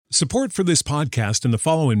Support for this podcast and the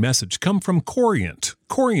following message come from Corient.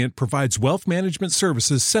 Corient provides wealth management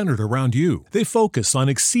services centered around you. They focus on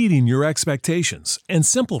exceeding your expectations and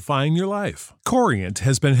simplifying your life. Corient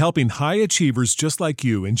has been helping high achievers just like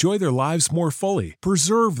you enjoy their lives more fully,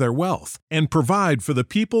 preserve their wealth, and provide for the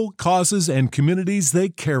people, causes, and communities they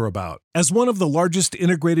care about. As one of the largest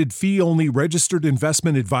integrated fee-only registered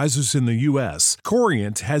investment advisors in the U.S.,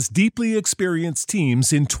 Corient has deeply experienced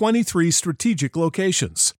teams in 23 strategic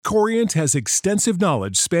locations. Corient has extensive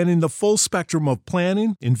knowledge spanning the full spectrum of planning,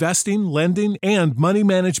 investing, lending, and money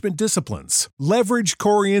management disciplines. Leverage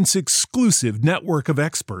Corient's exclusive network of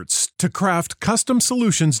experts to craft custom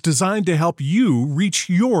solutions designed to help you reach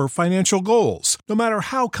your financial goals, no matter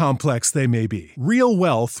how complex they may be. Real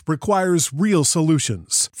wealth requires real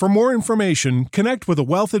solutions. For more information, connect with a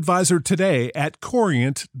wealth advisor today at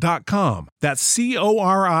Corient.com. That's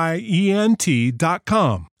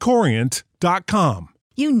Corient.com. Corient.com.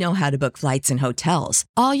 You know how to book flights and hotels.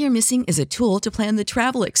 All you're missing is a tool to plan the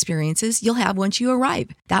travel experiences you'll have once you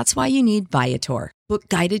arrive. That's why you need Viator. Book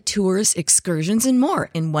guided tours, excursions, and more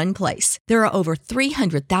in one place. There are over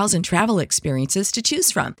 300,000 travel experiences to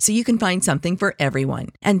choose from, so you can find something for everyone.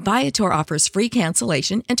 And Viator offers free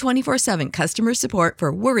cancellation and 24/7 customer support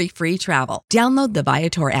for worry-free travel. Download the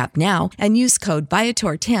Viator app now and use code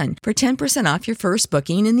Viator10 for 10% off your first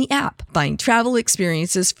booking in the app. Find travel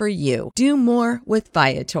experiences for you. Do more with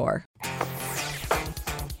Viator.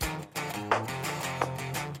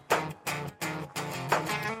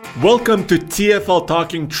 Welcome to TFL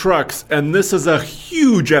Talking Trucks, and this is a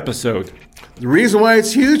huge episode. The reason why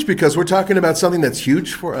it's huge, because we're talking about something that's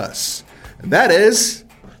huge for us, and that is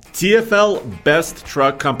TFL Best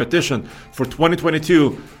Truck Competition for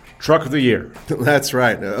 2022 Truck of the Year. That's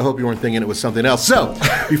right. I hope you weren't thinking it was something else. So,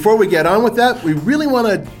 before we get on with that, we really want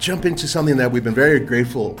to jump into something that we've been very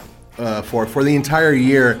grateful for the entire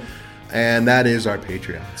year, and that is our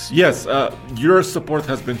Patreons. Yes, your support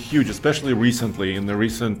has been huge, especially recently, in the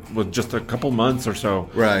recent, just a couple months or so.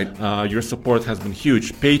 Right. Your support has been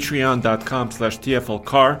huge.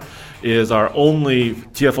 Patreon.com/TFLcar is our only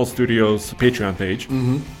TFL Studios Patreon page.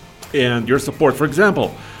 Mm-hmm. And your support, for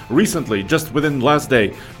example, recently, just within the last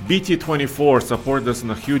day, BT24 supported us in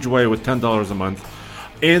a huge way with $10 a month.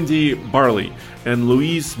 Andy Barley and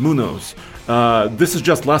Luis Munoz. This is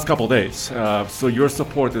just last couple days, so your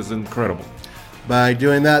support is incredible. By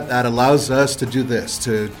doing that, that allows us to do this,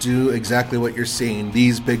 to do exactly what you're seeing.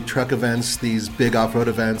 These big truck events, these big off-road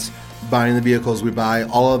events, buying the vehicles we buy,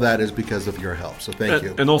 all of that is because of your help, so thank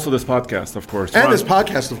you. And also this podcast, of course. And this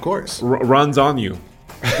podcast, of course. Runs on you.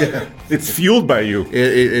 Yeah. It's fueled by you.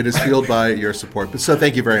 It is fueled by your support, but so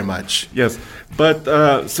thank you very much. Yes, but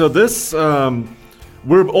so this,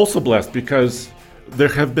 we're also blessed because there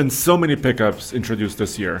have been so many pickups introduced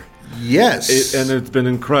this year. Yes. And it's been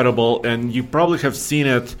incredible, and you probably have seen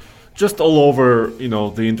it just all over,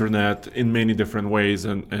 the internet in many different ways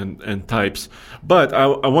and types. But I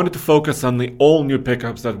wanted to focus on the all-new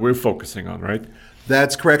pickups that we're focusing on, right?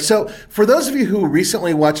 That's correct. So for those of you who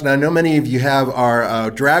recently watched, and I know many of you have, our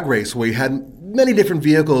drag race where you had many different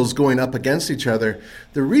vehicles going up against each other,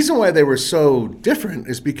 the reason why they were so different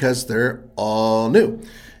is because they're all new.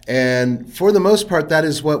 And for the most part, that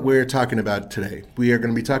is what we're talking about today. We are going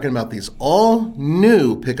to be talking about these all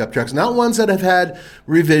new pickup trucks, not ones that have had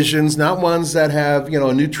revisions, not ones that have,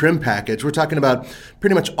 a new trim package. We're talking about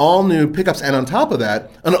pretty much all new pickups. And on top of that,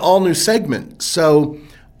 an all new segment. So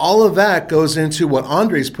all of that goes into what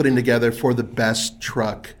Andre's putting together for the Best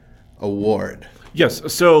Truck Award. Yes,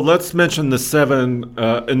 so let's mention the 7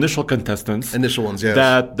 initial contestants. Initial ones, yes.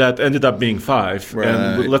 That ended up being 5. Right.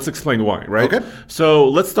 And let's explain why, right? Okay. So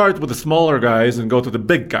let's start with the smaller guys and go to the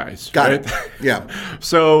big guys. Got right? it. Yeah.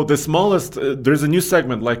 So the smallest, there's a new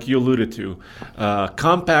segment like you alluded to.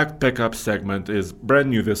 Compact pickup segment is brand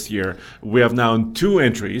new this year. We have now 2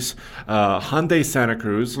 entries, Hyundai Santa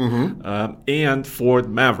Cruz and Ford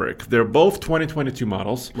Maverick. They're both 2022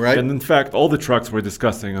 models. Right. And in fact, all the trucks we're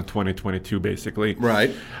discussing are 2022 basically. Right.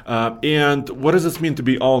 And what does this mean to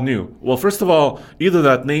be all new? Well, first of all, either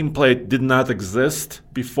that nameplate did not exist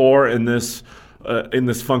before in this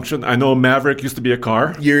function. I know Maverick used to be a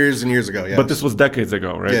car. Years and years ago, yes. But this was decades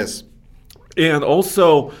ago, right? Yes. And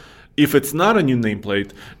also, if it's not a new nameplate,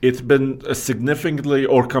 it's been significantly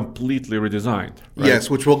or completely redesigned. Right? Yes,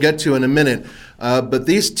 which we'll get to in a minute. But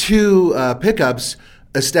these 2 pickups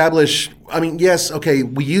establish, yes, okay,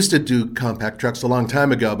 we used to do compact trucks a long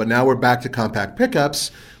time ago, but now we're back to compact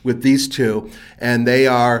pickups with these 2, and they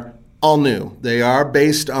are all new. They are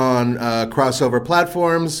based on crossover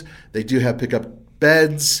platforms. They do have pickup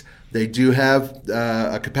beds. They do have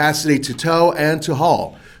a capacity to tow and to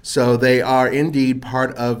haul. So they are indeed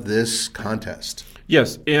part of this contest.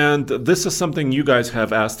 Yes, and this is something you guys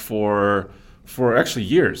have asked for actually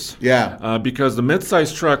years. Yeah. Because the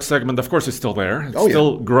mid-size truck segment, of course, is still there. It's Oh, yeah.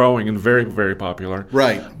 still growing and very, very popular.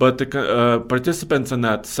 Right. But the participants in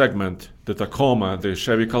that segment, the Tacoma, the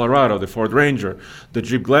Chevy Colorado, the Ford Ranger, the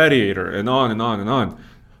Jeep Gladiator, and on and on and on,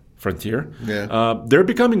 Frontier, they're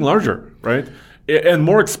becoming larger, right? And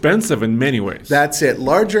more expensive in many ways. That's it.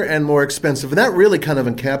 Larger and more expensive. And that really kind of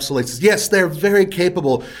encapsulates it. Yes, they're very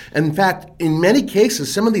capable. In fact, in many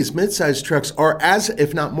cases, some of these mid-sized trucks are as,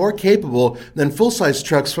 if not more capable than full-size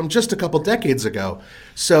trucks from just a couple decades ago.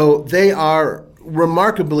 So they are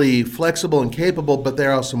remarkably flexible and capable, but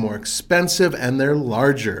they're also more expensive and they're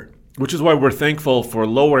larger. Which is why we're thankful for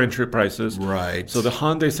lower entry prices. Right. So the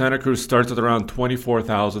Hyundai Santa Cruz starts at around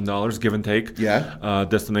 $24,000, give and take. Yeah.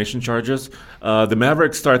 Destination charges. The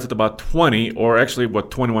Maverick starts at about 20, or actually,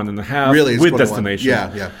 21 and a half really, it's with 21.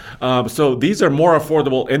 destination. Yeah. So these are more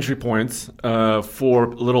affordable entry points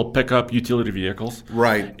for little pickup utility vehicles.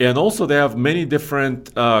 Right. And also they have many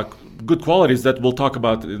different good qualities that we'll talk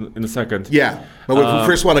about in a second. Yeah. But we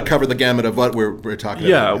first want to cover the gamut of what we're talking about.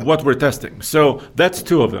 Yeah, what we're testing. So that's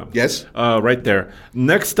two of them. Yes. Right there.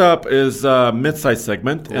 Next up is mid-size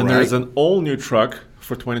segment, and Right. there's an all-new truck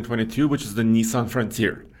for 2022, which is the Nissan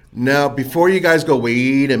Frontier. Now, before you guys go,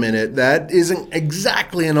 wait a minute, that isn't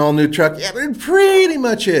exactly an all-new truck. Yeah, but it pretty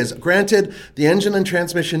much is. Granted, the engine and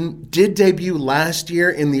transmission did debut last year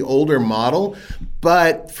in the older model,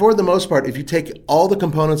 but for the most part, if you take all the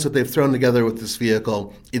components that they've thrown together with this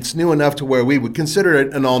vehicle, it's new enough to where we would consider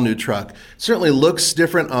it an all-new truck. It certainly looks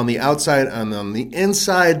different on the outside and on the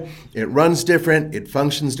inside. It runs different, it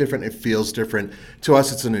functions different, it feels different. To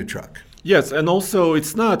us, it's a new truck. Yes, and also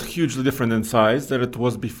it's not hugely different in size than it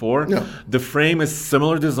was before. No. The frame is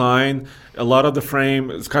similar design. A lot of the frame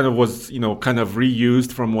was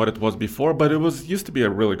reused from what it was before, but it used to be a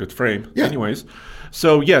really good frame anyways.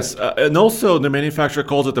 So yes, and also the manufacturer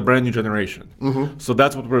calls it a brand new generation. Mm-hmm. So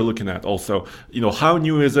that's what we're looking at also. How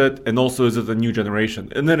new is it, and also is it a new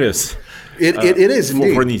generation? And it is. It is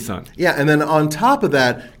indeed. For Nissan. Yeah, and then on top of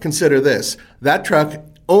that, consider this. That truck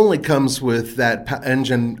only comes with that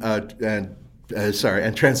engine and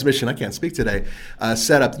transmission. I can't speak today.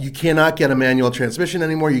 Setup. You cannot get a manual transmission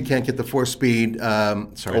anymore. You can't get the four-speed.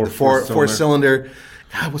 Four-cylinder.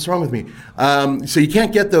 God, what's wrong with me? So you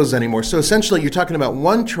can't get those anymore. So essentially, you're talking about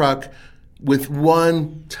one truck with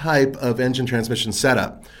one type of engine transmission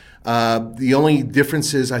setup. The only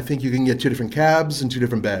difference is I think you can get two different cabs and two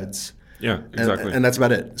different beds. Yeah, exactly. And that's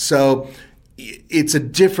about it. So it's a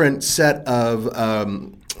different set of.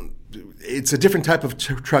 It's a different type of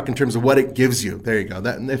truck in terms of what it gives you. There you go.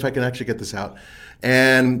 That, if I can actually get this out.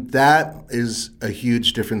 And that is a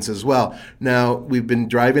huge difference as well. Now, we've been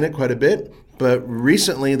driving it quite a bit, but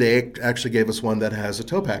recently they actually gave us one that has a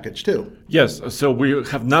tow package too. Yes, so we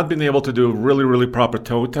have not been able to do really, really proper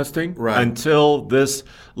tow testing until this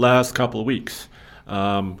last couple of weeks.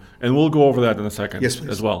 And we'll go over that in a second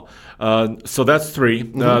as well. So that's three.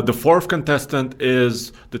 Mm-hmm. The fourth contestant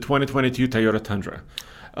is the 2022 Toyota Tundra.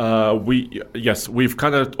 We've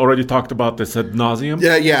kind of already talked about this ad nauseum.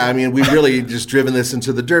 Yeah. I mean, we've really just driven this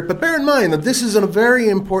into the dirt. But bear in mind that this is a very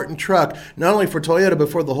important truck, not only for Toyota, but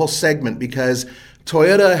for the whole segment, because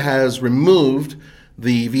Toyota has removed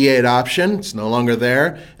the V8 option. It's no longer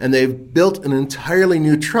there. And they've built an entirely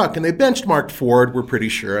new truck. And they benchmarked Ford, we're pretty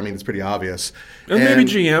sure. I mean, it's pretty obvious. And maybe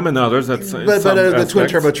GM and others. But the twin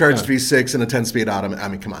turbocharged V6 and a 10-speed automatic. I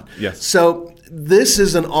mean, come on. Yes. So this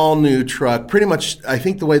is an all-new truck. Pretty much, I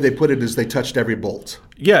think the way they put it is they touched every bolt.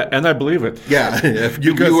 Yeah, and I believe it. Yeah, if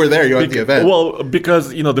you were there, you were at the event. Well,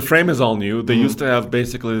 because the frame is all new. They used to have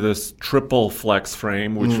basically this triple flex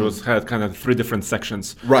frame, which had kind of three different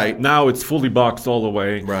sections. Right. Now it's fully boxed all the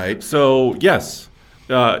way. Right. So yes,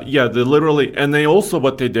 they literally, and they also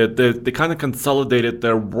what they did, they kind of consolidated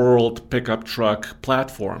their world pickup truck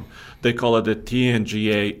platform. They call it the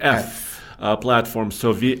TNGA-F. Platform.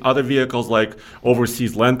 So other vehicles like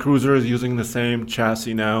overseas Land Cruisers using the same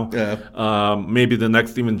chassis now. Yeah. Maybe the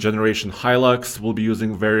next even generation Hilux will be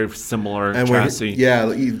using very similar chassis.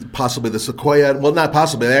 Possibly the Sequoia. Well, not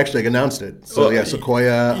possibly. They actually announced it. So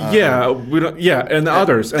Sequoia. And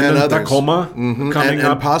others. And then others. Tacoma coming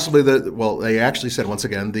up. And possibly they actually said once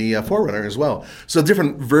again the 4Runner as well. So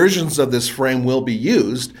different versions of this frame will be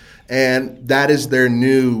used. And that is their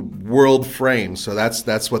new world frame. So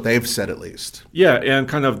that's what they've said, at least. Yeah, and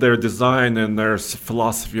kind of their design and their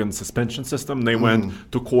philosophy and suspension system, they went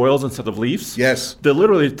to coils instead of leaves. Yes. They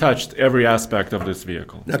literally touched every aspect of this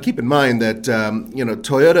vehicle. Now, keep in mind that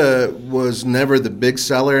Toyota was never the big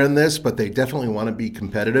seller in this, but they definitely want to be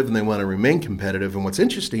competitive and they want to remain competitive. And what's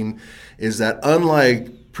interesting is that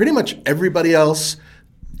unlike pretty much everybody else,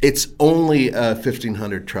 it's only a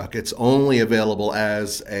 1,500 truck. It's only available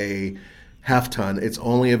as a half-ton. It's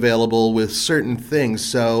only available with certain things.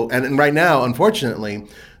 So, and right now, unfortunately,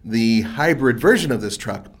 the hybrid version of this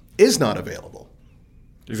truck is not available.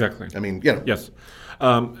 Exactly. I mean, Yes.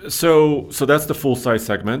 So that's the full-size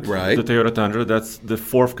segment. Right. The Toyota Tundra. That's the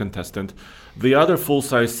fourth contestant. The other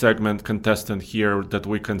full-size segment contestant here that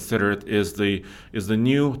we considered is the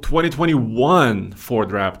new 2021 Ford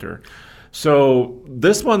Raptor. So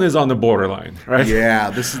this one is on the borderline, right?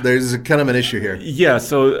 Yeah, there's kind of an issue here. Yeah,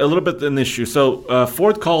 so a little bit an issue. So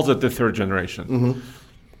Ford calls it the third generation.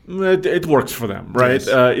 It works for them, right?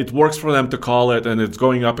 Yes. It works for them to call it, and it's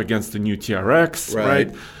going up against the new TRX,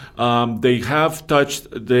 right?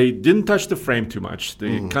 They didn't touch the frame too much.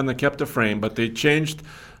 They kind of kept the frame, but they changed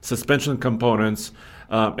suspension components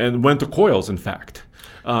and went to coils, in fact,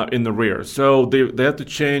 in the rear. So they had to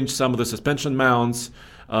change some of the suspension mounts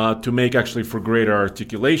to make actually for greater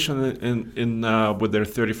articulation in with their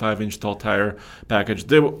 35-inch tall tire package.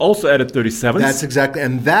 They also added 37s. That's exactly,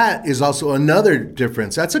 and that is also another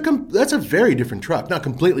difference. That's a very different truck, not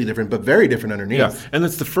completely different, but very different underneath. Yeah, and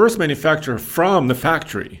it's the first manufacturer from the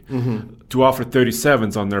factory to offer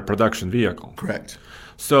 37s on their production vehicle. Correct.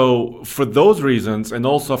 So for those reasons, and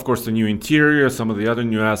also, of course, the new interior, some of the other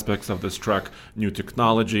new aspects of this truck, new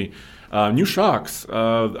technology, new shocks,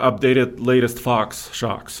 updated latest Fox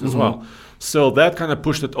shocks as well. So that kind of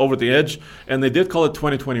pushed it over the edge, and they did call it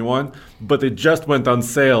 2021, but it just went on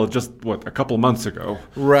sale a couple months ago.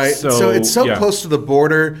 Right. So it's so close to the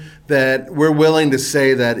border that we're willing to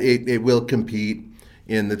say that it will compete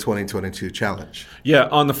in the 2022 challenge. Yeah,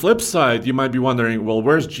 on the flip side, you might be wondering, well,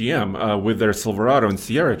 where's GM with their Silverado and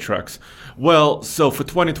Sierra trucks? Well, so for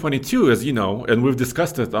 2022, as you know, and we've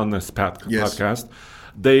discussed it on this podcast,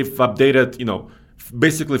 they've updated,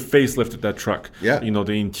 basically facelifted that truck. Yeah.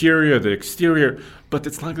 The interior, the exterior, but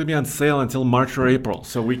it's not going to be on sale until March or April,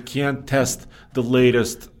 so we can't test the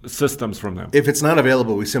latest systems from them. If it's not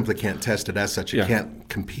available, we simply can't test it as such. It can't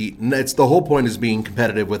compete. And the whole point is being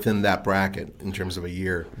competitive within that bracket in terms of a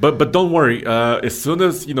year. But don't worry. As soon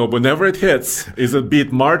as, whenever it hits, be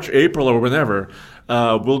it March, April, or whenever,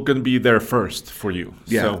 we're going to be there first for you.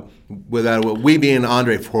 Yeah. So, we being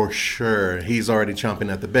Andre, for sure, he's already chomping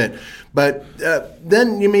at the bit. But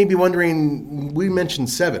then you may be wondering, we mentioned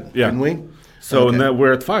 7, didn't we? So now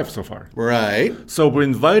we're at 5 so far. Right. So we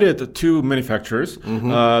invited 2 manufacturers.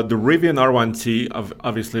 The Rivian R1T,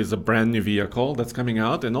 obviously, is a brand new vehicle that's coming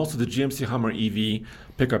out, and also the GMC Hummer EV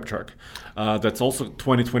pickup truck. That's also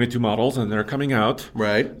 2022 models, and they're coming out.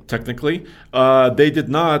 Right. Technically, they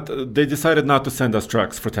decided not to send us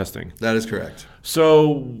trucks for testing. That is correct.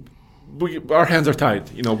 So our hands are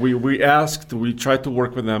tied. We asked, we tried to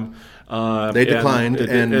work with them. They declined,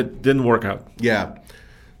 and it didn't work out. Yeah.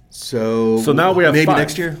 So now we have maybe 5.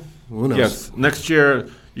 next year. Who knows? Yes, next year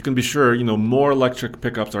you can be sure. More electric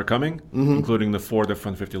pickups are coming, including the Ford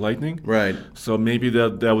F-150 Lightning. Right. So maybe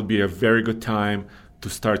that would be a very good time to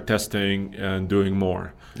start testing and doing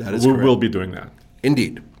more. That is we correct. will be doing that.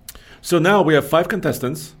 Indeed. So now we have 5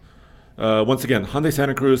 contestants. Once again, Hyundai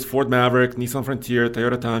Santa Cruz, Ford Maverick, Nissan Frontier,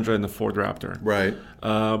 Toyota Tundra, and the Ford Raptor. Right.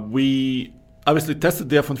 We obviously tested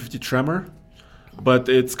the F-150 Tremor, but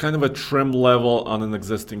it's kind of a trim level on an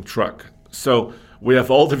existing truck. So we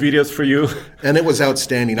have all the videos for you. And it was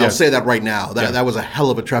outstanding. Yes. I'll say that right now. That was a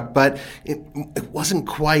hell of a truck, but it wasn't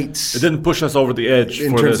quite... It didn't push us over the edge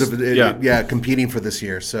in for terms this. of competing for this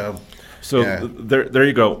year. So there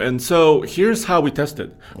you go. And so here's how we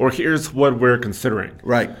tested, or here's what we're considering.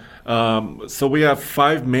 Right. So we have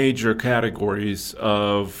 5 major categories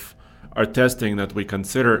of our testing that we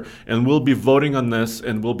consider, and we'll be voting on this,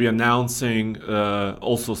 and we'll be announcing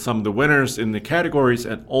also some of the winners in the categories,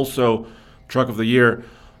 and also Truck of the Year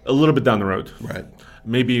a little bit down the road. Right.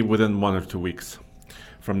 Maybe within 1 or 2 weeks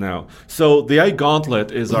from now. So the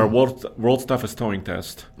iGauntlet is our world's toughest towing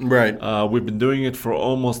test. Right. We've been doing it for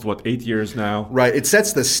almost, 8 years now. Right. It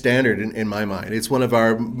sets the standard in my mind. It's one of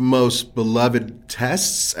our most beloved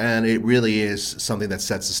tests, and it really is something that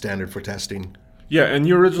sets the standard for testing. Yeah, and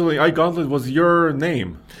you originally, iGauntlet was your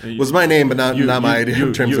name. It was my name, but not mine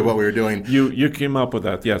in terms of what we were doing. You came up with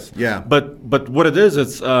that, yes. Yeah. But what it is,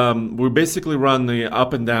 it's we basically run the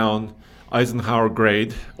up and down Eisenhower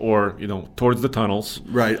grade, or towards the tunnels.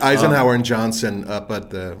 Right, Eisenhower and Johnson up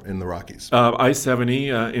in the Rockies.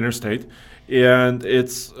 I-70 interstate, and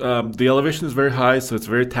it's the elevation is very high, so it's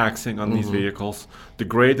very taxing on these vehicles. The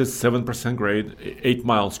grade is 7% grade,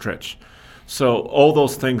 8-mile stretch. So all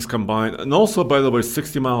those things combined, and also, by the way,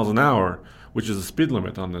 60 miles an hour, which is the speed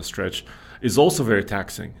limit on this stretch, is also very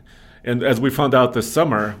taxing. And as we found out this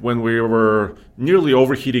summer, when we were nearly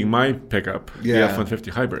overheating my pickup, the F-150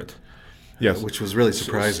 hybrid. Yes, which was really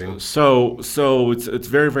surprising. So it's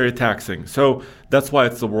very, very taxing. So that's why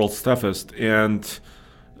it's the world's toughest. And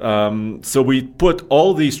so we put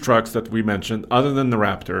all these trucks that we mentioned, other than the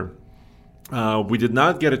Raptor. We did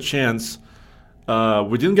not get a chance.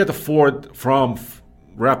 We didn't get the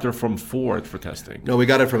Raptor from Ford for testing. No, we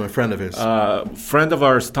got it from a friend of his. Friend of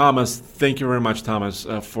ours, Thomas. Thank you very much, Thomas,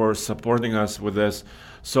 for supporting us with this.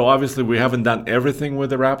 So obviously we haven't done everything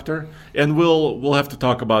with the Raptor, and we'll have to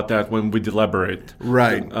talk about that when we deliberate.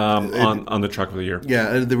 Right. On the truck of the year.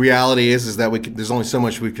 Yeah, the reality is that there's only so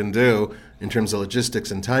much we can do in terms of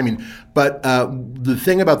logistics and timing. But the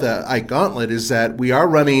thing about the Ike Gauntlet is that we are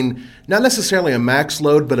running not necessarily a max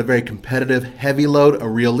load, but a very competitive heavy load, a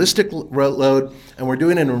realistic load, and we're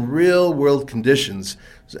doing it in real world conditions.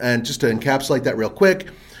 And just to encapsulate that real quick,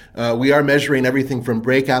 we are measuring everything from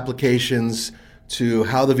brake applications to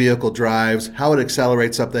how the vehicle drives, how it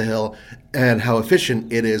accelerates up the hill, and how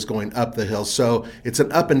efficient it is going up the hill. So it's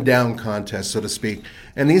an up and down contest, so to speak.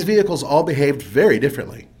 And these vehicles all behaved very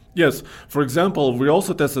differently. Yes. For example, we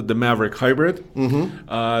also tested the Maverick Hybrid.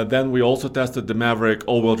 Then we also tested the Maverick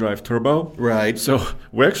all-wheel drive turbo. Right. So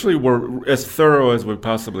we actually were as thorough as we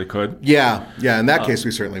possibly could. Yeah. In that case,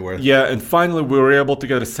 we certainly were. Yeah, and finally we were able to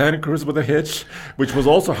get a Santa Cruz with a hitch, which was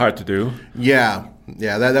also hard to do. Yeah,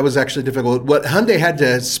 that was actually difficult. What Hyundai had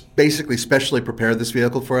to basically specially prepare this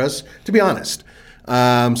vehicle for us, to be honest.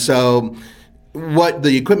 So what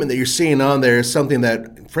the equipment that you're seeing on there is something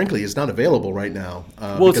that, frankly, is not available right now.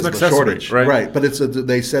 Well, it's an accessory, right? Right, but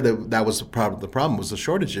they said that was the problem. The problem was the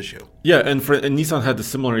shortage issue. Yeah, and Nissan had a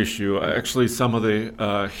similar issue. Actually, some of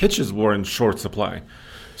the hitches were in short supply.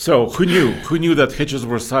 So who knew? Who knew that hitches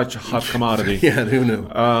were such a hot commodity? Yeah, who knew?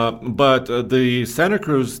 But the Santa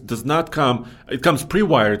Cruz does not come. It comes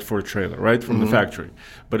pre-wired for a trailer, right, from the factory.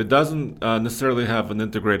 But it doesn't necessarily have an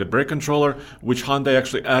integrated brake controller, which Hyundai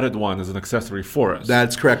actually added one as an accessory for us.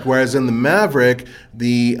 That's correct. Whereas in the Maverick,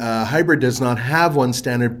 the hybrid does not have one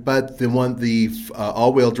standard, but the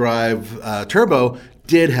all-wheel drive turbo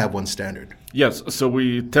did have one standard. Yes, so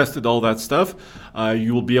we tested all that stuff.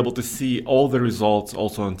 You will be able to see all the results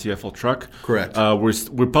also on TFL Truck. Correct.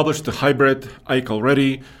 We published the hybrid Ike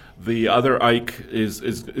already. The other Ike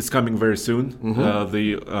is coming very soon.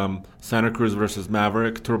 The Santa Cruz versus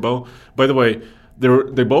Maverick Turbo. By the way,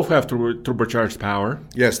 they both have turbocharged power.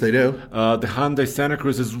 Yes, they do. The Hyundai Santa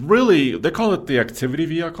Cruz is really, they call it the activity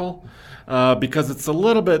vehicle. Because it's a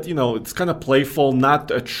little bit, it's kind of playful,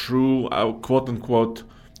 not a true quote-unquote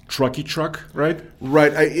trucky truck, right?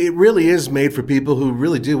 Right. It really is made for people who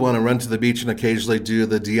really do want to run to the beach and occasionally do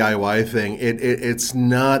the DIY thing. It's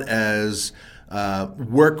not as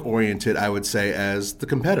work-oriented, I would say, as the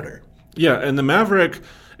competitor. Yeah, and the Maverick,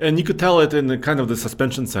 and you could tell it in kind of the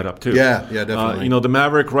suspension setup too. Yeah, definitely. The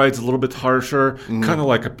Maverick rides a little bit harsher, kind of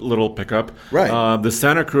like a little pickup. Right. The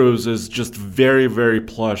Santa Cruz is just very, very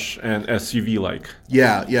plush and SUV-like.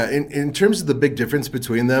 Yeah. In terms of the big difference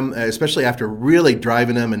between them, especially after really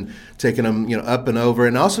driving them and taking them, up and over,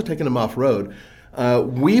 and also taking them off-road,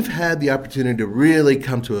 we've had the opportunity to really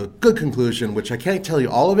come to a good conclusion, which I can't tell you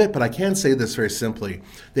all of it, but I can say this very simply.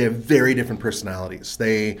 They have very different personalities.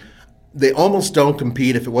 They almost don't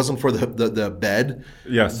compete. If it wasn't for the bed,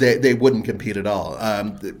 yes, they wouldn't compete at all.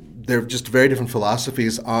 They're just very different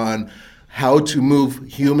philosophies on how to move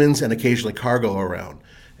humans and occasionally cargo around.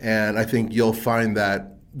 And I think you'll find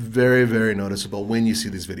that very, very noticeable when you see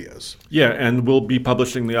these videos. Yeah, and we'll be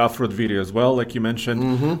publishing the off-road video as well, like you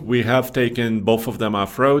mentioned. We have taken both of them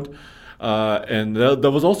off-road, and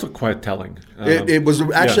that was also quite telling. It was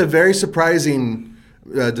actually a very surprising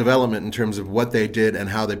development in terms of what they did and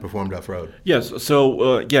how they performed off-road. Yes,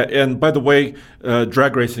 so and by the way,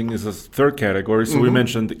 drag racing is a third category. So we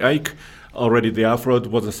mentioned the Ike. Already the off-road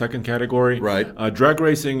was a second category. Right. Drag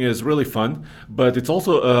racing is really fun, but it's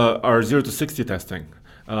also our 0 to 60 testing,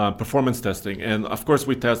 performance testing. And of course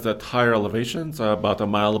we test at higher elevations, about a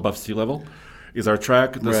mile above sea level is our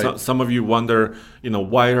track. Right. Some of you wonder,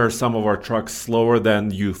 why are some of our trucks slower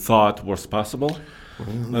than you thought was possible?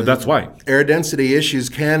 That's why. Air density issues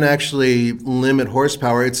can actually limit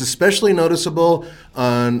horsepower. It's especially noticeable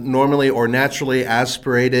on normally or naturally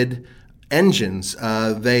aspirated engines,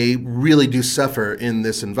 they really do suffer in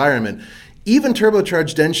this environment. Even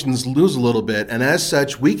turbocharged engines lose a little bit, and as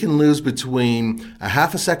such, we can lose between a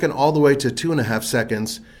half a second all the way to 2.5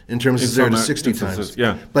 seconds in terms of 0 to 60 times.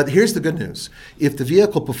 Yeah. But here's the good news. If the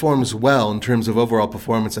vehicle performs well in terms of overall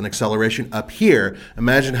performance and acceleration up here,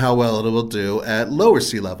 imagine how well it will do at lower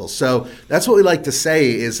sea levels. So that's what we like to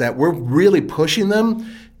say, is that we're really pushing them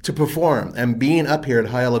to perform, and being up here at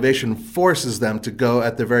high elevation forces them to go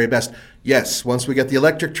at their very best. Yes, once we get the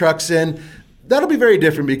electric trucks in, that'll be very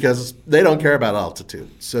different because they don't care about altitude.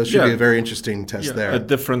 So it should be a very interesting test there. A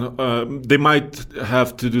different. They might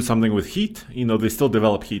have to do something with heat. They still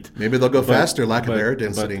develop heat. Maybe they'll go faster, lack of air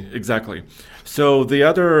density. Exactly. So the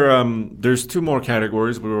other, there's two more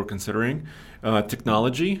categories we were considering.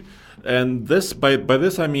 Technology. And this, by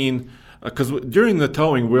this I mean, because during the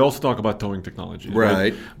towing, we also talk about towing technology.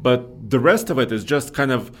 Right. But the rest of it is just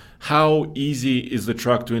kind of how easy is the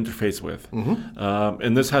truck to interface with.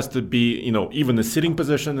 And this has to be, even the sitting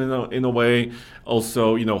position in a way.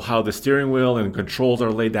 Also, how the steering wheel and controls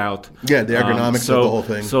are laid out. Yeah, the ergonomics of the whole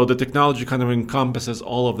thing. So the technology kind of encompasses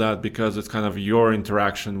all of that because it's kind of your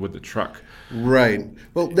interaction with the truck. Right.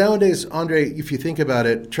 Well, nowadays, Andre, if you think about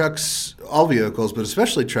it, trucks, all vehicles, but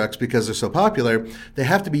especially trucks, because they're so popular, they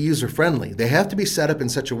have to be user-friendly. They have to be set up in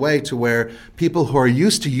such a way to where people who are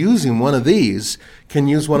used to using one of these can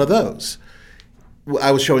use one of those.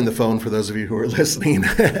 I was showing the phone for those of you who are listening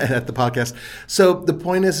at the podcast. So the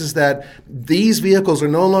point is that these vehicles are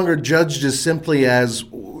no longer judged as simply as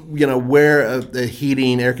where the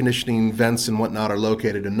heating, air conditioning vents and whatnot are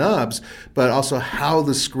located in knobs, but also how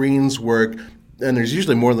the screens work. And there's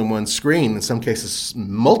usually more than one screen, in some cases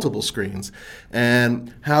multiple screens.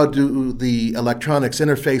 And how do the electronics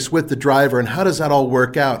interface with the driver, and how does that all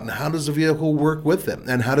work out? And how does the vehicle work with them?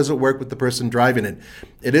 And how does it work with the person driving it?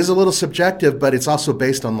 It is a little subjective, but it's also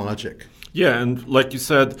based on logic. Yeah, and like you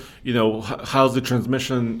said, how's the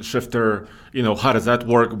transmission shifter, how does that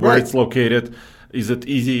work, where it's located? Is it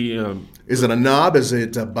easy? Is it a knob? Is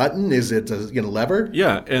it a button? Is it a lever?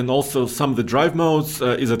 Yeah, and also some of the drive modes.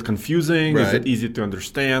 Is it confusing? Right. Is it easy to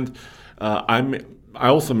understand? I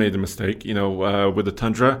also made a mistake, with the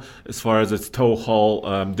Tundra as far as its tow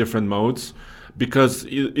haul different modes, because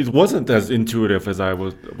it wasn't as intuitive as I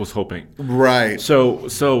was hoping. Right. So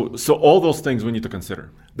all those things we need to consider.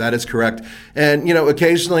 That is correct. And,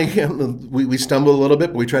 occasionally we stumble a little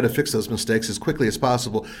bit, but we try to fix those mistakes as quickly as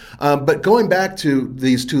possible. But going back to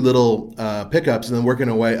these two little pickups and then working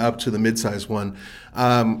our way up to the midsize one,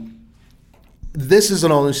 this is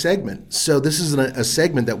an all-new segment. So this is a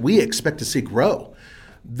segment that we expect to see grow.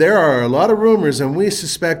 There are a lot of rumors, and we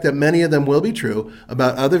suspect that many of them will be true,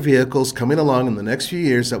 about other vehicles coming along in the next few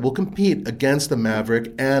years that will compete against the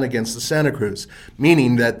Maverick and against the Santa Cruz,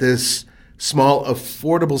 meaning that this small,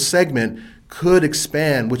 affordable segment could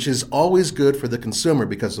expand, which is always good for the consumer,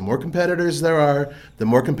 because the more competitors there are, the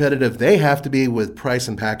more competitive they have to be with price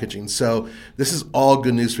and packaging. So this is all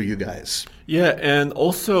good news for you guys. Yeah, and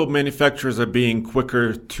also manufacturers are being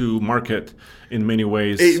quicker to market in many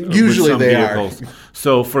ways. Usually with some they vehicles. are.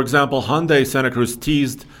 So, for example, Hyundai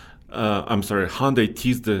teased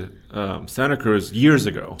the Santa Cruz years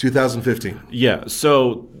ago. 2015. Yeah,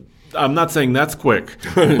 so I'm not saying that's quick,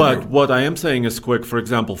 but what I am saying is quick. For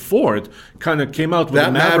example, Ford kind of came out with that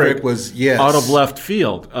a Maverick was, yes, out of left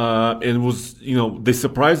field, and was, they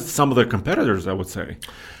surprised some of their competitors, I would say,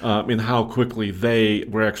 in how quickly they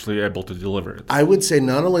were actually able to deliver it. I would say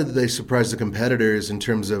not only did they surprise the competitors in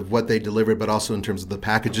terms of what they delivered, but also in terms of the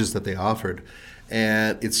packages that they offered.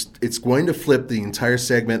 And it's going to flip the entire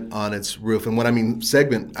segment on its roof. And when I mean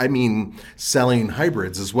segment, I mean selling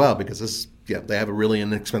hybrids as well, because they have a really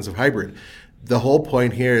inexpensive hybrid. The whole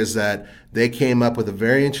point here is that they came up with a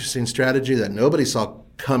very interesting strategy that nobody saw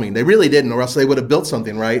coming. They really didn't, or else they would have built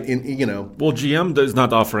something, right? Well, GM is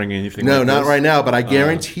not offering anything. No, like not this. right now. But I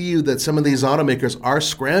guarantee you that some of these automakers are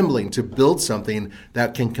scrambling to build something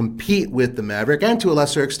that can compete with the Maverick, and to a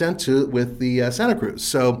lesser extent with the Santa Cruz.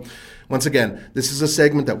 So, once again, this is a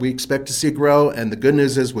segment that we expect to see grow, and the good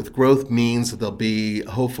news is with growth means that there'll be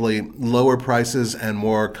hopefully lower prices and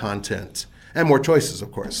more content. And more choices,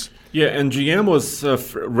 of course. Yeah, and GM was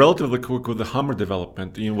relatively quick with the Hummer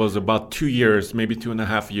development. It was about 2 years, maybe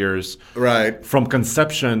 2.5 years, right, from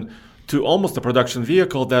conception to almost a production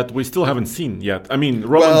vehicle that we still haven't seen yet. I mean,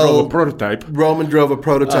 Roman drove a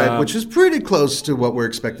prototype. Which is pretty close to what we're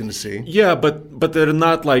expecting to see. Yeah, but they're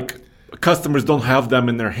not like customers don't have them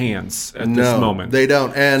in their hands at this moment. They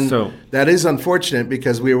don't, and that is unfortunate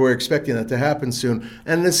because we were expecting that to happen soon.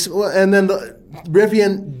 And then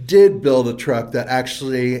Rivian did build a truck that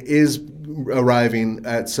actually is arriving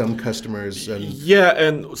at some customers. Yeah,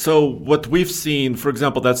 and so what we've seen, for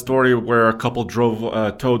example, that story where a couple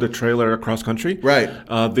towed a trailer across country. Right.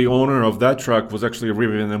 The owner of that truck was actually a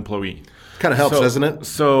Rivian employee. Kind of helps, doesn't it?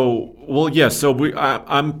 So, well, yeah. So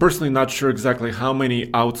I'm personally not sure exactly how many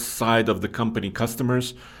outside of the company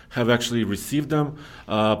customers have actually received them.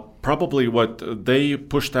 Probably what they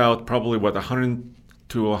pushed out, 100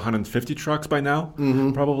 to 150 trucks by now,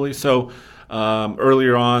 probably. So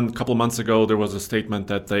earlier on, a couple of months ago, there was a statement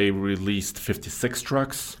that they released 56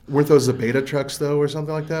 trucks. Weren't those the beta trucks, though, or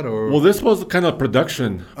something like that? Or well, this was kind of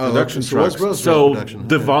production trucks. So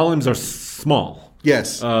the volumes are small.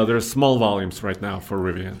 Yes. There's small volumes right now for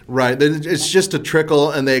Rivian. Right. It's just a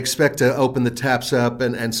trickle, and they expect to open the taps up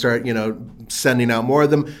and start, sending out more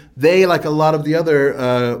of them. They, like a lot of the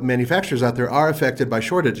other manufacturers out there, are affected by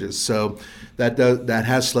shortages. So that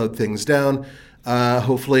has slowed things down.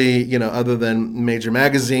 Hopefully, other than major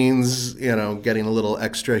magazines, getting a little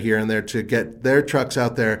extra here and there to get their trucks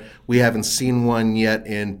out there. We haven't seen one yet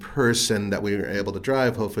in person that we were able to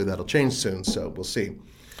drive. Hopefully that'll change soon. So we'll see.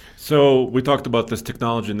 So we talked about this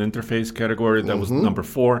technology and interface category. That was number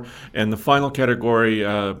 4. And the final category,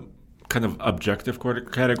 kind of objective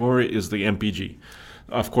category, is the MPG.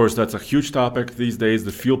 Of course, that's a huge topic these days.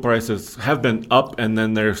 The fuel prices have been up and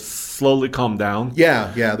then they're slowly calmed down.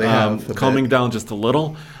 Yeah, they have. Calming down just a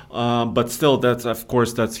little. But still,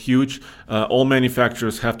 that's huge. All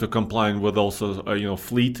manufacturers have to comply with also,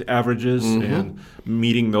 fleet averages and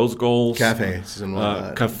meeting those goals. Cafes and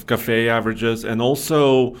whatnot. Cafe averages, and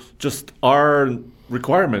also just our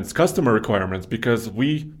requirements, customer requirements, because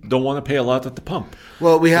we don't want to pay a lot at the pump.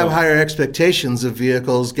 Well, we have higher expectations of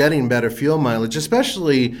vehicles getting better fuel mileage,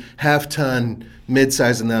 especially half-ton,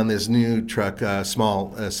 mid-size, and then this new truck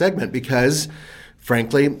small segment, because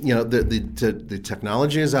frankly, the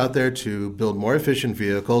technology is out there to build more efficient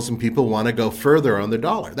vehicles, and people want to go further on their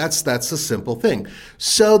dollar. That's a simple thing.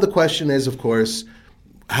 So the question is, of course,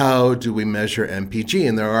 how do we measure MPG?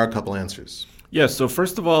 And there are a couple answers. Yes, so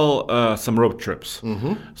first of all, some road trips.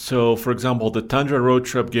 So, for example, the Tundra road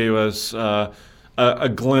trip gave us a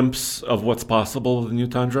glimpse of what's possible with the new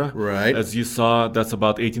Tundra. Right. As you saw, that's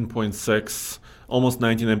about 18.6, almost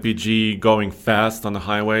 19 mpg, going fast on the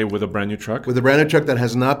highway with a brand new truck. With a brand new truck that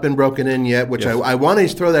has not been broken in yet, which yes. I want to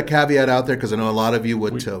throw that caveat out there because I know a lot of you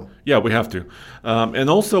would too. Yeah, we have to. And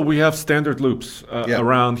also we have standard loops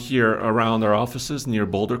around here, around our offices near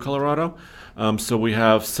Boulder, Colorado. So we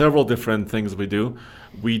have several different things we do.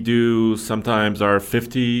 We do sometimes our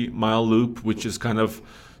 50-mile loop, which is kind of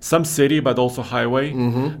some city, but also highway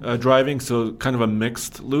driving, so kind of a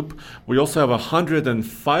mixed loop. We also have a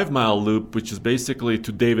 105-mile loop, which is basically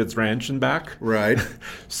to David's Ranch and back. Right.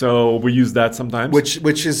 So we use that sometimes.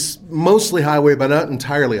 Which is mostly highway, but not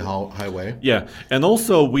entirely highway. Yeah, and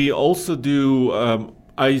also we do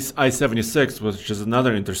I-76, which is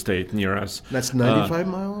another interstate near us. That's 95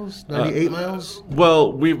 miles, 98 miles.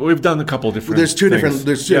 Well, we've done a couple different. There's two things.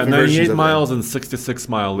 different 98 miles and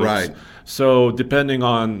 66-mile loops. Right. So depending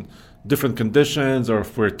on different conditions, or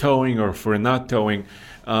if we're towing or if we're not towing,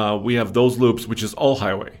 we have those loops, which is all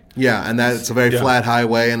highway. Yeah, and that's a very flat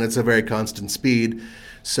highway, and it's a very constant speed.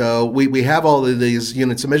 So we have all of these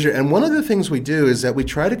units to measure. And one of the things we do is that we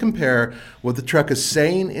try to compare what the truck is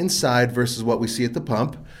saying inside versus what we see at the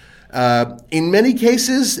pump. In many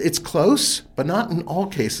cases, it's close, but not in all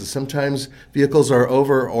cases. Sometimes vehicles are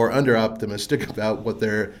over or under optimistic about what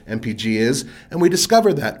their MPG is, and we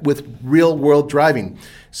discover that with real-world driving.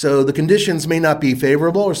 So the conditions may not be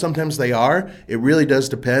favorable, or sometimes they are. It really does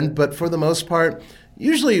depend, but for the most part,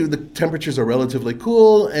 usually the temperatures are relatively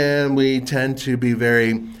cool, and we tend to be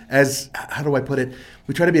how do I put it?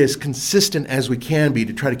 We try to be as consistent as we can be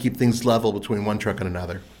to try to keep things level between one truck and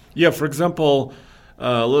another. Yeah, for example,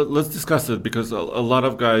 let's discuss it, because a lot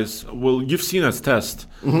of guys, you've seen us test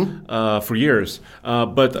for years,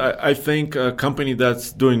 but I think a company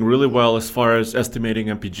that's doing really well as far as estimating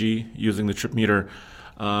MPG using the trip meter,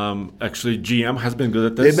 actually GM has been good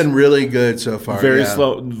at this. They've been really good so far. Very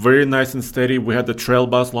slow, very nice and steady. We had the Trail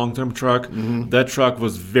Bus long-term truck. That truck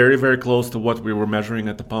was very, very close to what we were measuring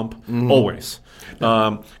at the pump, always.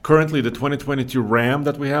 Currently, the 2022 Ram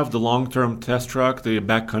that we have, the long-term test truck, the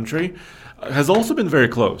backcountry, has also been very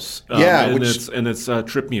close in its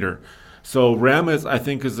trip meter. So Ram is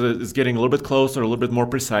getting a little bit closer, a little bit more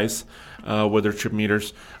precise with their trip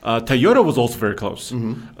meters. Toyota was also very close.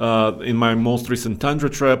 In my most recent Tundra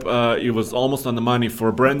trip, it was almost on the money for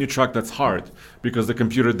a brand new truck. That's hard because the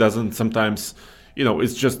computer doesn't sometimes. It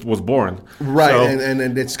just was born. Right, so,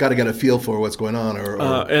 and it's got to get a feel for what's going on.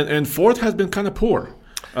 And Ford has been kind of poor.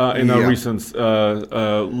 in our recent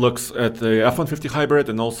looks at the F-150 hybrid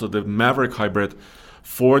and also the Maverick hybrid,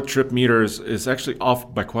 Ford trip meters is actually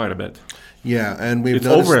off by quite a bit. Yeah, and we've It's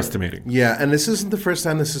noticed, overestimating. Yeah, and this isn't the first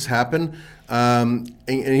time this has happened. And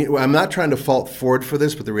I'm not trying to fault Ford for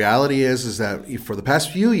this, but the reality is that for the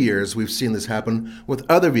past few years, we've seen this happen with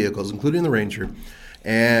other vehicles, including the Ranger.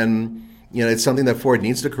 And it's something that Ford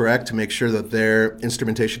needs to correct to make sure that their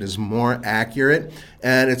instrumentation is more accurate.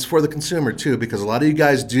 And it's for the consumer, too, because a lot of you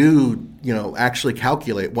guys do, actually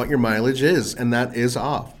calculate what your mileage is, and that is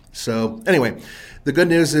off. So anyway, the good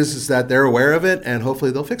news is that they're aware of it, and hopefully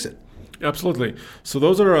they'll fix it. Absolutely. So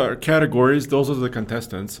those are our categories. Those are the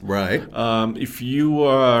contestants. Right. If you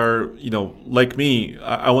are, like me,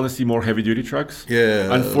 I want to see more heavy-duty trucks.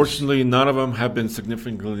 Yeah. Unfortunately, none of them have been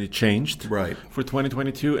significantly changed. Right. For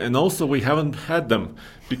 2022, and also we haven't had them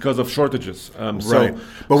because of shortages. Right.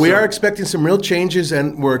 But we are expecting some real changes,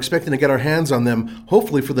 and we're expecting to get our hands on them,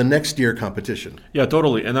 hopefully for the next year competition. Yeah,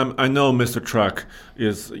 totally. And I know Mr. Truck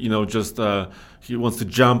is, he wants to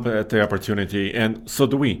jump at the opportunity, and so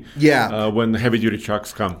do we. Yeah. When heavy-duty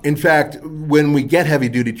trucks come. In fact, when we get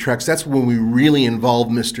heavy-duty trucks, that's when we really involve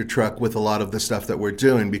Mr. Truck with a lot of the stuff that we're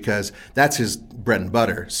doing, because that's his bread and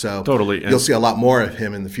butter. So totally. You'll see a lot more of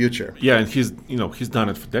him in the future. Yeah, and he's done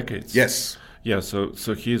it for decades. Yes. Yeah, so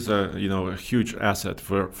he's a huge asset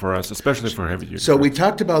for us, especially for heavy-duty. So trucks. we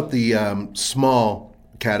talked about the small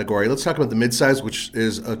category. Let's talk about the midsize, which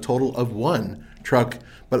is a total of one truck,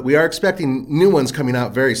 but we are expecting new ones coming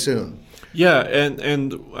out very soon. Yeah,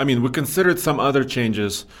 and I mean, we considered some other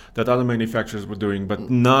changes that other manufacturers were doing, but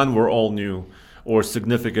none were all new or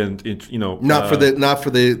significant. Not for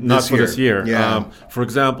this year. Yeah. For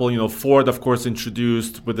example, Ford, of course,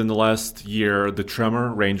 introduced within the last year the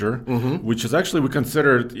Tremor Ranger, which is actually we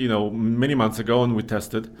considered many months ago, and we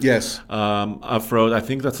tested. Yes. Off-road, I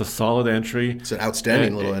think that's a solid entry. It's an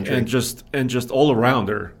outstanding little entry, and just all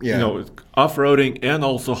arounder. Yeah. Off-roading and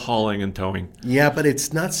also hauling and towing. Yeah, but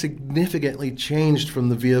it's not significantly changed from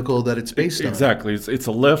the vehicle that it's based on. Exactly. It's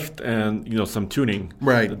a lift and some tuning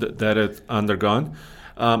that it's undergone.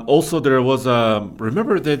 Also, there was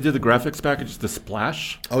remember they did the graphics package, the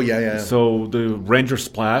Splash? Oh, yeah. So the Ranger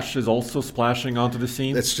Splash is also splashing onto the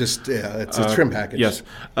scene. It's just, it's a trim package. Yes.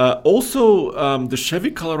 Also, the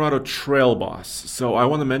Chevy Colorado Trail Boss. So I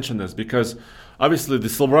want to mention this because obviously the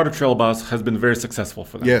Silverado Trail Boss has been very successful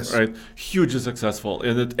for them. Yes. Right? Hugely successful.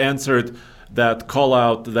 And it answered that call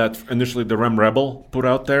out that initially the Ram Rebel put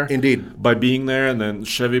out there. Indeed. By being there, and then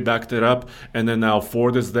Chevy backed it up, and then now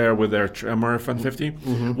Ford is there with their Tremor F-150.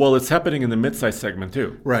 Mm-hmm. Well, it's happening in the midsize segment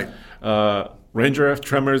too. Right. Ranger F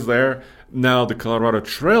Tremor is there. Now the Colorado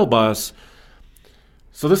Trail Boss.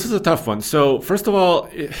 So this is a tough one. So first of all,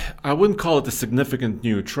 I wouldn't call it a significant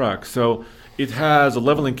new truck. So it has a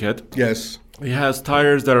leveling kit. Yes. It has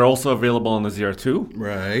tires that are also available on the ZR2.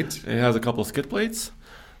 Right. It has a couple of skid plates.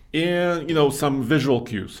 And some visual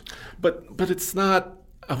cues, but it's not.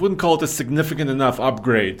 I wouldn't call it a significant enough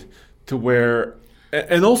upgrade to where,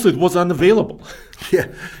 and also it was unavailable.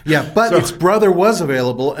 Yeah. But its brother was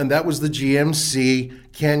available, and that was the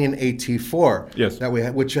GMC Canyon AT4. Yes, that we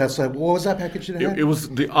had. Which has what was that package it had? It was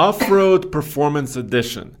the Off-Road Performance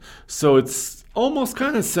Edition. So it's almost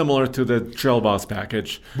kind of similar to the Trail Boss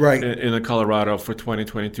package, right, in a Colorado for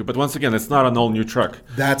 2022. But once again, it's not an all-new truck.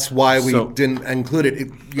 That's why we didn't include it.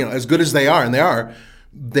 As good as they are, and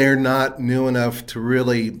they're not new enough to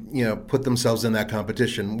really, put themselves in that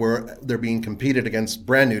competition where they're being competed against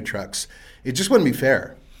brand new trucks. It just wouldn't be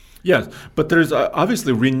fair. Yes, but there's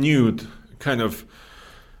obviously renewed energy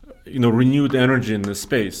in this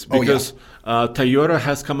space because Toyota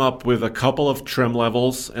has come up with a couple of trim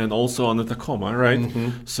levels and also on the Tacoma, right?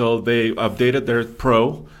 Mm-hmm. So they updated their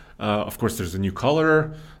Pro. Of course, there's a new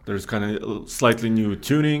color. There's kind of slightly new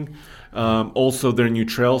tuning. Also, their new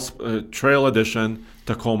Trail Edition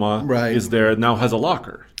Tacoma is there. Now has a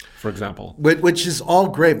locker, for example. Which is all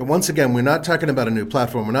great. But once again, we're not talking about a new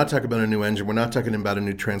platform. We're not talking about a new engine. We're not talking about a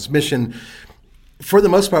new transmission. For the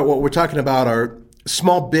most part, what we're talking about are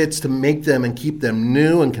small bits to make them and keep them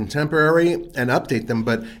new and contemporary and update them,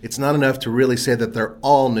 but it's not enough to really say that they're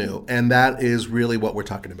all new, and that is really what we're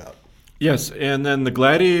talking about. Yes, and then the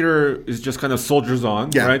Gladiator is just kind of soldiers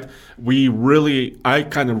on, right? I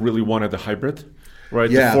kind of really wanted the hybrid,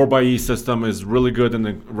 right? Yeah. The 4xe system is really good in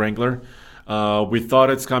the Wrangler. We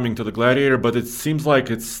thought it's coming to the Gladiator, but it seems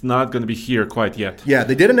like it's not going to be here quite yet. Yeah,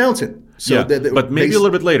 they did announce it. So but maybe a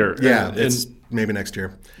little bit later. Yeah, it's maybe next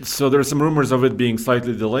year. So there are some rumors of it being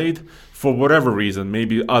slightly delayed for whatever reason,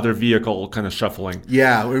 maybe other vehicle kind of shuffling.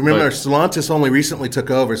 Yeah, remember Stellantis only recently took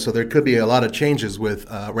over, so there could be a lot of changes with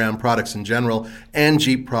Ram products in general and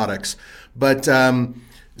Jeep products. But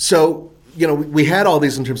So, we had all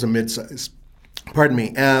these in terms of midsize. Pardon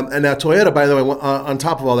me. And now Toyota, by the way, on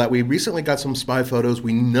top of all that, we recently got some spy photos.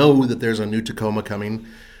 We know that there's a new Tacoma coming,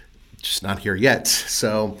 just not here yet.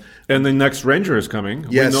 So, and the next Ranger is coming.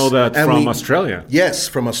 Yes. We know that from Australia. Yes,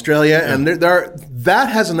 from Australia. Yeah. And that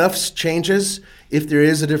has enough changes, if there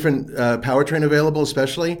is a different powertrain available,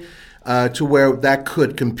 especially, to where that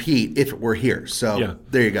could compete if it were here. So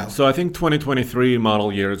there you go. So I think 2023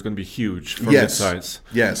 model year is going to be huge for midsize.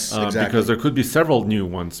 Yes, exactly. Because there could be several new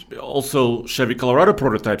ones. Also, Chevy Colorado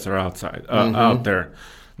prototypes are outside, out there.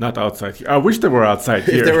 Not outside here. I wish they were outside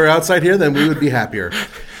here. If they were outside here, then we would be happier.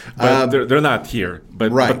 But they're not here,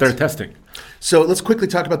 but they're testing. So let's quickly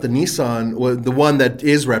talk about the Nissan, the one that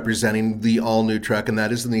is representing the all-new truck, and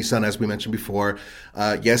that is the Nissan, as we mentioned before.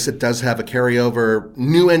 Yes, it does have a carryover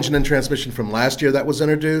new engine and transmission from last year that was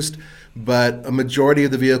introduced, but a majority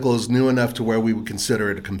of the vehicle is new enough to where we would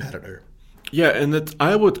consider it a competitor. Yeah, and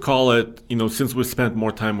I would call it, since we spent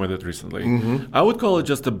more time with it recently, I would call it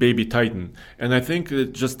just a baby Titan. And I think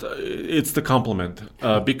it's the complement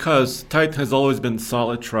because Titan has always been a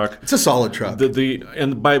solid truck. It's a solid truck.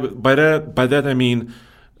 And by that I mean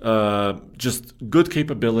just good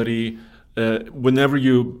capability. Whenever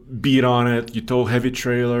you beat on it, you tow heavy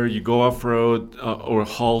trailer, you go off-road or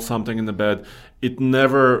haul something in the bed, it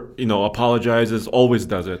never, apologizes, always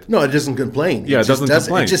does it. No, it doesn't complain. Yeah, it doesn't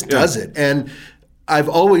complain. It just does it. And I've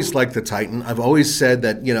always liked the Titan. I've always said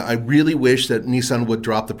that, I really wish that Nissan would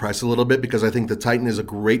drop the price a little bit because I think the Titan is a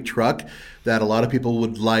great truck that a lot of people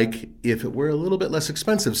would like if it were a little bit less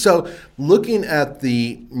expensive. So looking at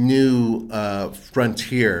the new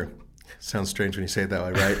Frontier, sounds strange when you say it that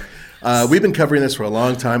way, right? We've been covering this for a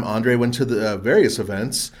long time. Andre went to the various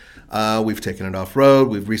events. We've taken it off-road.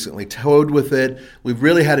 We've recently towed with it. We've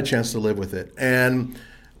really had a chance to live with it. And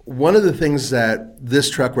one of the things that this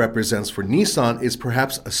truck represents for Nissan is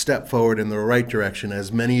perhaps a step forward in the right direction.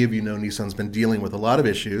 As many of you know, Nissan's been dealing with a lot of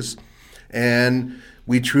issues. And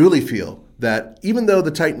we truly feel that even though the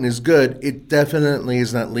Titan is good, it definitely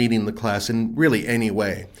is not leading the class in really any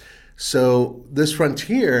way. So this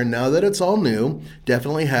Frontier, now that it's all new,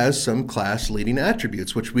 definitely has some class-leading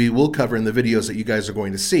attributes, which we will cover in the videos that you guys are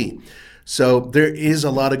going to see. So there is a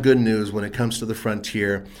lot of good news when it comes to the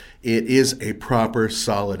Frontier. It is a proper,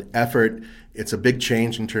 solid effort. It's a big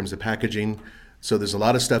change in terms of packaging. So there's a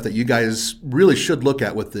lot of stuff that you guys really should look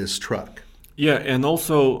at with this truck. Yeah, and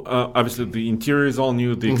also, obviously, the interior is all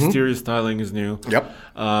new. The exterior styling is new. Yep.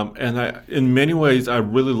 And in many ways, I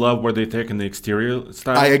really love where they take in the exterior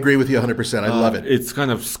style. I agree with you 100%. I love it. It's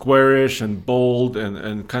kind of squarish and bold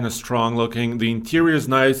and kind of strong looking. The interior is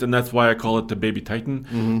nice, and that's why I call it the Baby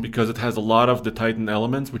Titan, because it has a lot of the Titan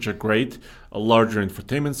elements, which are great. A larger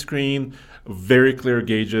infotainment screen, very clear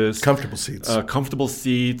gauges. Comfortable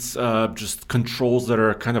seats. Just controls that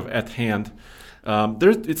are kind of at hand.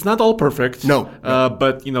 It's not all perfect. No.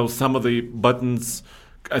 But some of the buttons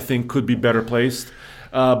I think could be better placed.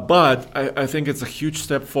 But I think it's a huge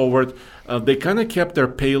step forward. They kind of kept their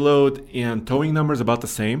payload and towing numbers about the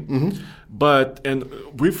same.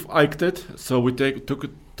 And we've iked it, so we took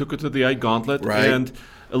it to the Ike Gauntlet. Right. And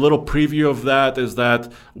a little preview of that is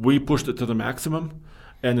that we pushed it to the maximum,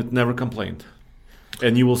 and it never complained.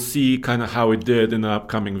 And you will see kind of how it did in the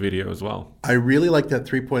upcoming video as well. I really like that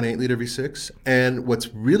 3.8 liter V6. And what's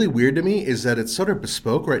really weird to me is that it's sort of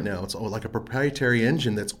bespoke right now. It's like a proprietary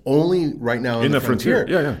engine that's only right now in the Frontier.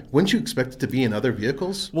 Yeah. Wouldn't you expect it to be in other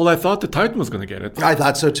vehicles? Well, I thought the Titan was going to get it. I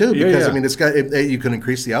thought so too, because Yeah. it's got you can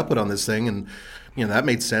increase the output on this thing, and that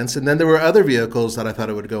made sense. And then there were other vehicles that I thought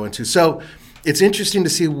it would go into. So it's interesting to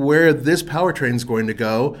see where this powertrain is going to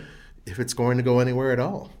go, if it's going to go anywhere at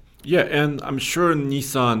all. Yeah, and I'm sure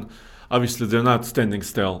Nissan, obviously, they're not standing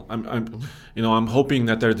still. I'm hoping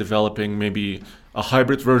that they're developing maybe a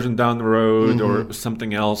hybrid version down the road or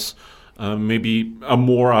something else. Maybe a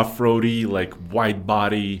more off-roady, like wide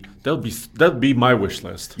body. That'd be my wish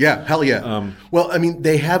list. Yeah, hell yeah.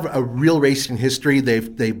 They have a real racing history.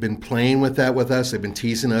 They've been playing with that with us. They've been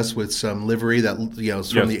teasing us with some livery that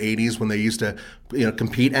is from the 80s when they used to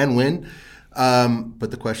compete and win.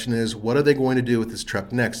 But the question is, what are they going to do with this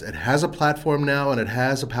truck next? It has a platform now, and it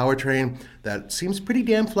has a powertrain that seems pretty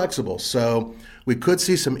damn flexible. So we could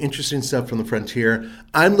see some interesting stuff from the Frontier.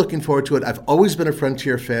 I'm looking forward to it. I've always been a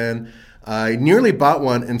Frontier fan. I nearly bought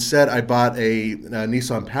one and said I bought a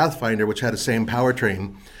Nissan Pathfinder, which had the same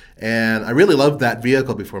powertrain. And I really loved that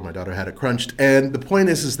vehicle before my daughter had it crunched. And the point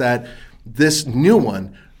is that this new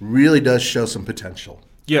one really does show some potential.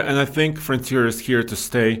 Yeah, and I think Frontier is here to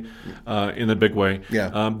stay in a big way.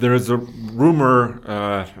 Yeah. There is a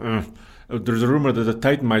rumor there's a rumor that the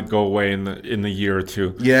Titan might go away in a year or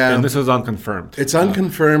two. Yeah. And this is unconfirmed. It's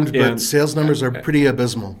unconfirmed, but sales numbers are pretty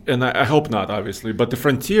abysmal. And I hope not, obviously. But the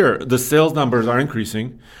Frontier, the sales numbers are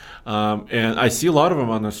increasing. And I see a lot of them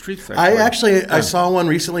on the streets. I saw one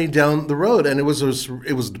recently down the road, and it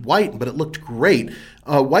was white, but it looked great.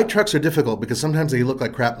 White trucks are difficult because sometimes they look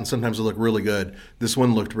like crap and sometimes they look really good. This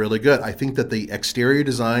one looked really good. I think that the exterior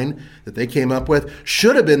design that they came up with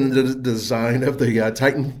should have been the design of the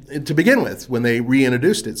Titan to begin with when they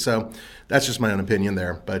reintroduced it. So that's just my own opinion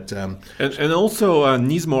there. But and also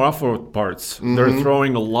Nismo off-road parts. They're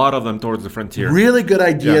throwing a lot of them towards the Frontier. Really good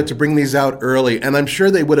idea to bring these out early, and I'm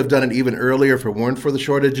sure they would have done it even earlier if it weren't for the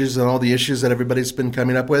shortages and all the issues that everybody's been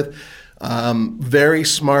coming up with. Very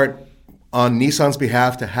smart on Nissan's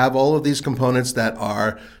behalf to have all of these components that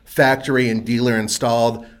are factory and dealer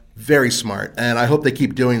installed. Very smart, and I hope they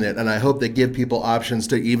keep doing it, and I hope they give people options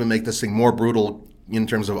to even make this thing more brutal in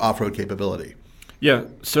terms of off-road capability. Yeah,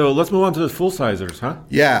 so let's move on to the full-sizers, huh?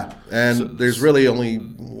 Yeah, and there's really only...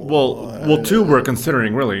 Well, two we're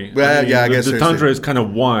considering, really. Well, I guess the Tundra is kind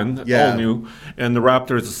of one, all new, and the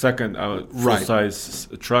Raptor is the second full-size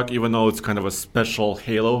truck, even though it's kind of a special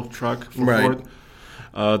halo truck for Ford.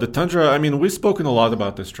 The Tundra, I mean, we've spoken a lot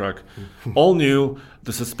about this truck. All new,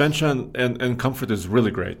 the suspension and comfort is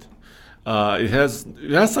really great. It has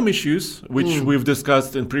some issues, which we've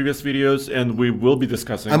discussed in previous videos, and we will be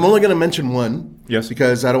discussing. I'm only going to mention one, yes,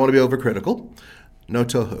 because I don't want to be overcritical. No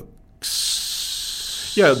tow hooks.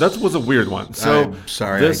 Yeah, that was a weird one. So I'm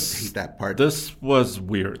sorry, I hate that part. This was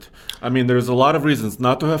weird. I mean, there's a lot of reasons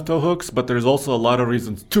not to have tow hooks, but there's also a lot of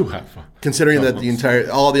reasons to have. Considering that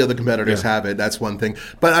all the other competitors have it, that's one thing.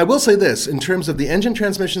 But I will say this, in terms of the engine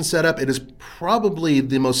transmission setup, it is probably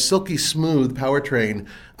the most silky smooth powertrain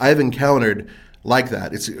I've encountered like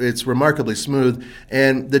that. It's remarkably smooth,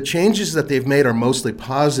 and the changes that they've made are mostly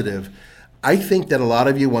positive. I think that a lot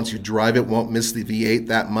of you, once you drive it, won't miss the V8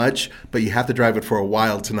 that much, but you have to drive it for a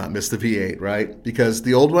while to not miss the V8, right? Because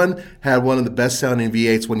the old one had one of the best sounding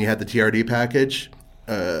V8s when you had the TRD package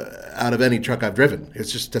out of any truck I've driven. It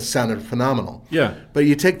just sounded phenomenal. Yeah. But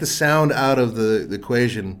you take the sound out of the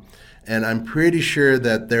equation, and I'm pretty sure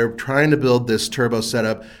that they're trying to build this turbo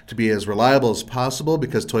setup to be as reliable as possible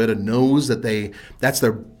because Toyota knows that that's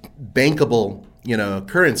their bankable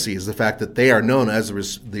currency, is the fact that they are known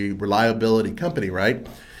as the reliability company, right?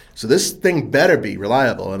 So this thing better be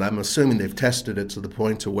reliable, and I'm assuming they've tested it to the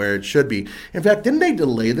point to where it should be. In fact, didn't they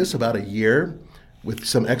delay this about a year with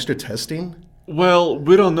some extra testing? Well,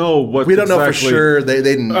 we don't know what We don't know for sure. They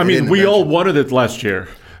didn't. I mean, we all wanted it last year.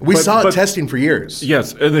 We saw it testing for years.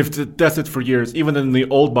 Yes, and they've tested for years. Even in the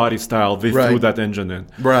old body style, they threw that engine in.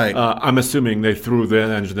 Right. I'm assuming they threw the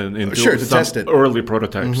engine in into to test it. Early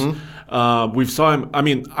prototypes. We saw him. I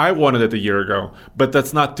mean, I wanted it a year ago, but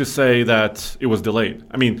that's not to say that it was delayed.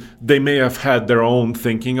 I mean, they may have had their own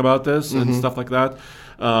thinking about this and stuff like that.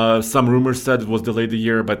 Some rumors said it was delayed a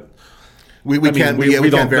year, but we can't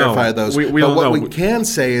verify those. What we can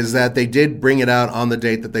say is that they did bring it out on the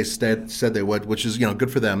date that they said they would, which is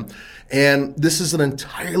good for them. And this is an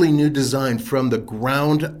entirely new design from the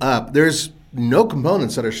ground up. There's no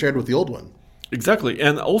components that are shared with the old one. Exactly,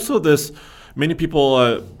 and also this, many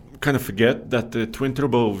people kind of forget that the twin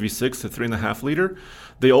turbo V6, the 3.5 liter,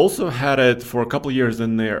 they also had it for a couple of years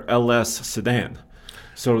in their LS sedan.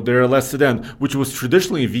 So their LS sedan, which was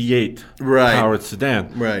traditionally a V8 powered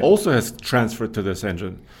sedan, also has transferred to this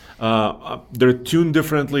engine. They're tuned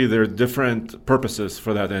differently. There are different purposes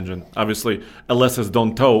for that engine. Obviously, LSs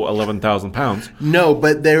don't tow 11,000 pounds. No,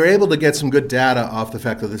 but they're able to get some good data off the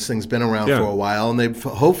fact that this thing's been around for a while, and they've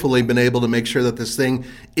hopefully been able to make sure that this thing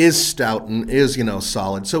is stout and is,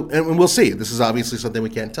 solid. So, and we'll see. This is obviously something we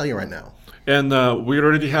can't tell you right now. And we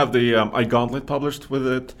already have the iGauntlet published with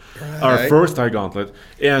it, our first iGauntlet.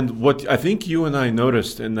 And what I think you and I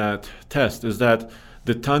noticed in that test is that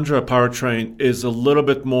the Tundra powertrain is a little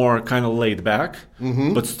bit more kind of laid back,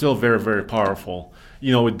 but still very, very powerful.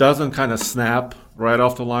 It doesn't kind of snap right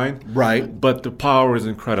off the line. Right. But the power is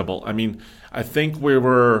incredible. I mean, I think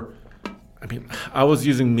I was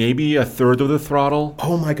using maybe a third of the throttle.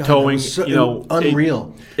 Oh my God! Towing,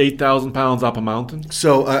 unreal. 8,000 pounds up a mountain.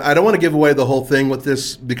 So I don't want to give away the whole thing with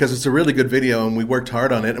this because it's a really good video and we worked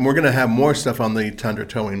hard on it, and we're going to have more stuff on the Tundra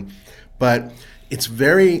towing, but it's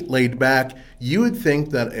very laid back. You would think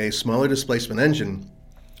that a smaller displacement engine,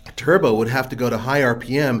 turbo, would have to go to high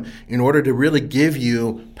RPM in order to really give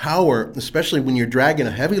you power, especially when you're dragging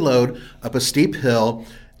a heavy load up a steep hill.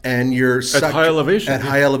 And you're at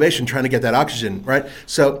high elevation trying to get that oxygen, right?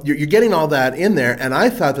 So you're getting all that in there. And I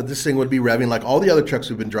thought that this thing would be revving like all the other trucks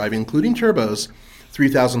we've been driving, including turbos,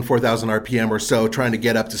 3,000, 4,000 RPM or so, trying to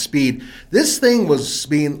get up to speed. This thing was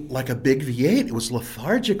being like a big V8. It was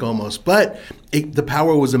lethargic almost, but the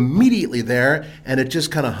power was immediately there, and it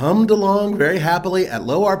just kind of hummed along very happily at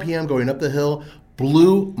low RPM going up the hill.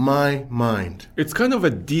 Blew my mind. It's kind of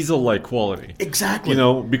a diesel-like quality. Exactly.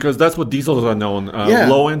 Because that's what diesels are known.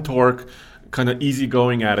 Low-end torque, kind of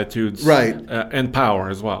easygoing attitudes. Right. And power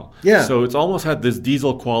as well. Yeah. So it's almost had this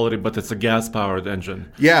diesel quality, but it's a gas-powered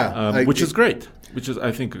engine. Yeah. Which is great. Which is,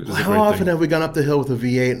 I think, is a great thing. How often have we gone up the hill with a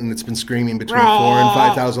V8 and it's been screaming between 4 and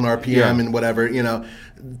 5,000 RPM and whatever,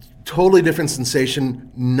 totally different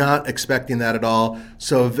sensation, not expecting that at all.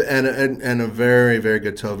 So, and a very, very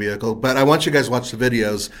good tow vehicle. But I want you guys to watch the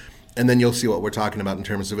videos, and then you'll see what we're talking about in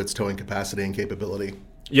terms of its towing capacity and capability.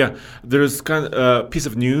 Yeah, there's kind of a piece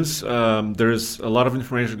of news. There's a lot of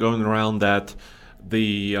information going around that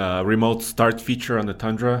the remote start feature on the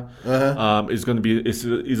Tundra is going to be is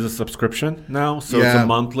a subscription now, so it's a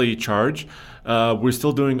monthly charge. I'm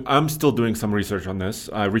still doing some research on this.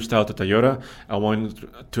 I reached out to Toyota. I wanted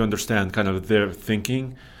to understand kind of their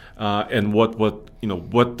thinking and what the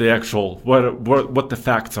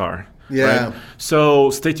facts are. Yeah. Right? So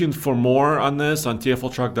stay tuned for more on this on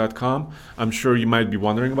tfltruck.com. I'm sure you might be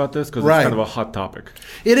wondering about this because it's kind of a hot topic.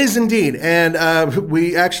 It is indeed. And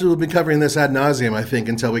we actually will be covering this ad nauseum, I think,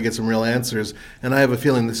 until we get some real answers. And I have a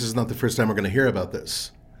feeling this is not the first time we're going to hear about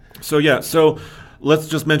this. So let's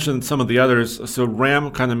just mention some of the others. So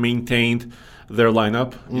Ram kind of maintained their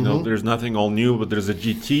lineup. There's nothing all new, but there's a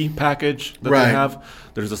GT package that they have.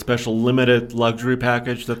 There's a special limited luxury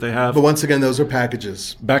package that they have. But once again, those are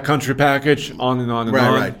packages. Backcountry package, on and on and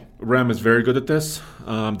on. Right. Ram is very good at this.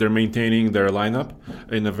 They're maintaining their lineup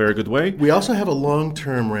in a very good way. We also have a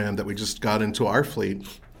long-term Ram that we just got into our fleet,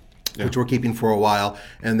 which we're keeping for a while.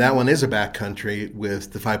 And that one is a backcountry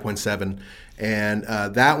with the 5.7. And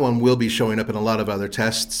that one will be showing up in a lot of other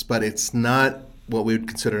tests, but it's not what we would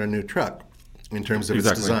consider a new truck in terms of its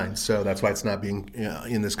design. So that's why it's not being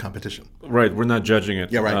in this competition. Right. We're not judging it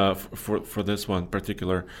for this one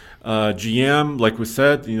particular. GM, like we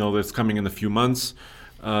said, that's coming in a few months.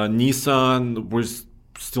 Nissan, we're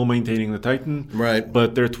still maintaining the Titan. Right.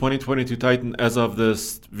 But their 2022 Titan, as of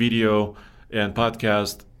this video and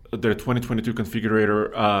podcast, their 2022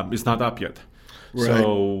 configurator is not up yet. Right.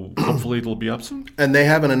 So hopefully it'll be up soon. And they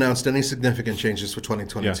haven't announced any significant changes for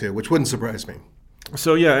 2022, which wouldn't surprise me.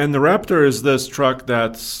 So and the Raptor is this truck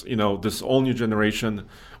that's, this all new generation.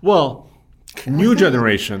 Well, new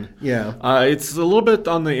generation. Yeah. It's a little bit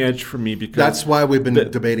on the edge for me because that's why we've been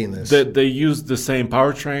debating this. They use the same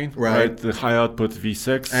powertrain, right? The high output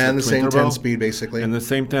V6 and the same 10-speed basically. And the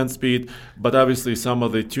same 10-speed, but obviously some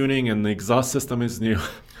of the tuning and the exhaust system is new.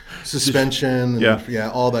 Suspension,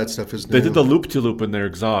 all that stuff is new. They did the loop-to-loop in their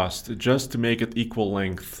exhaust just to make it equal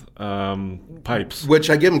length pipes.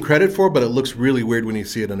 Which I give them credit for, but it looks really weird when you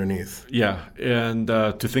see it underneath. Yeah, and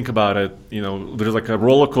to think about it, there's like a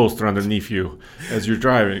roller coaster underneath you as you're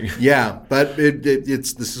driving. Yeah, but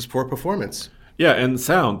this is poor performance. Yeah, and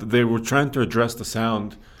sound. They were trying to address the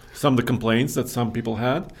sound, some of the complaints that some people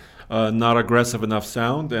had, not aggressive enough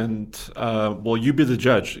sound, and you be the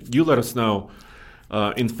judge. You let us know.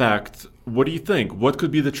 In fact, what do you think? What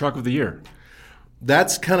could be the truck of the year?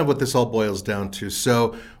 That's kind of what this all boils down to.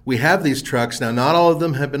 So we have these trucks. Now, not all of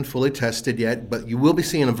them have been fully tested yet, but you will be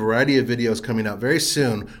seeing a variety of videos coming out very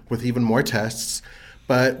soon with even more tests.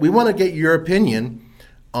 But we want to get your opinion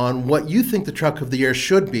on what you think the truck of the year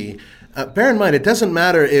should be. Bear in mind, it doesn't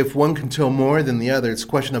matter if one can tow more than the other. It's a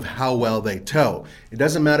question of how well they tow. It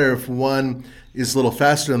doesn't matter if one is a little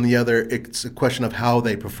faster than the other. It's a question of how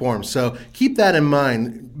they perform. So keep that in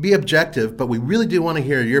mind. Be objective, but we really do want to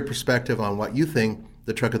hear your perspective on what you think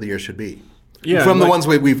the truck of the year should be. Yeah, from the ones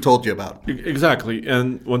we've told you about. Exactly.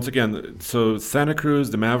 And once again, so Santa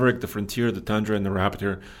Cruz, the Maverick, the Frontier, the Tundra, and the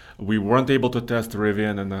Raptor, we weren't able to test the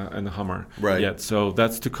Rivian and the Hummer yet. So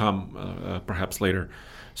that's to come perhaps later.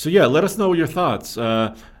 So let us know your thoughts.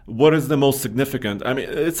 What is the most significant? I mean,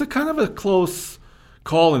 it's a kind of a close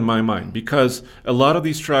call in my mind because a lot of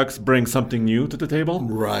these trucks bring something new to the table.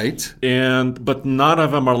 Right. But none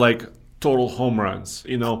of them are like total home runs,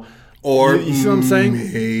 Or you see what I'm saying?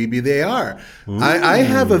 Maybe they are. I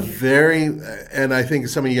have a very, and I think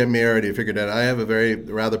some of you may already figured out, I have a very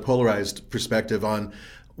rather polarized perspective on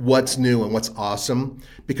what's new and what's awesome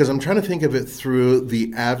because I'm trying to think of it through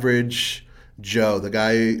the average Joe, the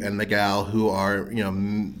guy and the gal who are,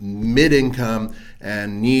 mid-income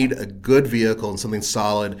and need a good vehicle and something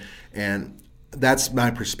solid, and that's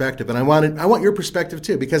my perspective. And I want your perspective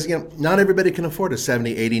too, because not everybody can afford a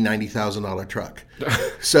 $70,000, $80,000, $90,000 truck.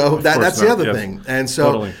 So that's the other thing. And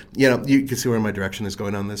so totally. You can see where my direction is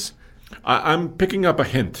going on this. I'm picking up a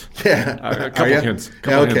hint. Yeah, a couple hints.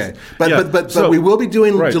 Okay, but we will be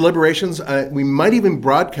doing deliberations. We might even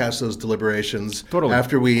broadcast those deliberations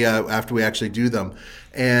after we actually do them,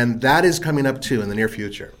 and that is coming up too in the near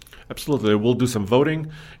future. Absolutely, we'll do some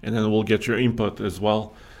voting, and then we'll get your input as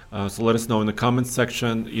well. So let us know in the comments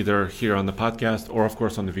section, either here on the podcast or, of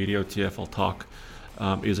course, on the video. TFL Talk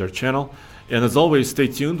is our channel, and as always, stay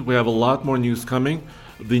tuned. We have a lot more news coming.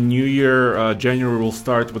 The new year, January, will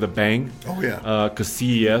start with a bang. Oh, yeah. Because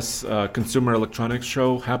CES, Consumer Electronics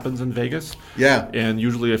Show, happens in Vegas. Yeah. And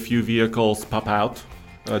usually a few vehicles pop out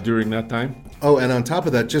during that time. Oh, and on top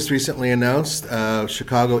of that, just recently announced,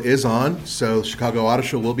 Chicago is on. So Chicago Auto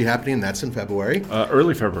Show will be happening. That's in February.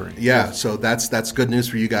 Early February. Yeah, so that's good news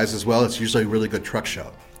for you guys as well. It's usually a really good truck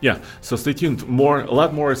show. Yeah, so stay tuned. A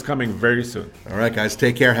lot more is coming very soon. All right, guys.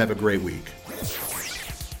 Take care. Have a great week.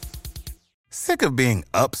 Sick of being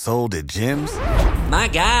upsold at gyms? My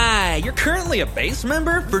guy, you're currently a base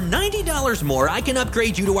member? For $90 more, I can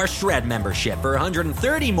upgrade you to our Shred membership. For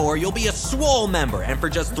 $130 more, you'll be a Swole member. And for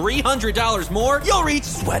just $300 more, you'll reach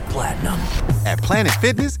Sweat Platinum. At Planet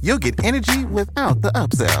Fitness, you'll get energy without the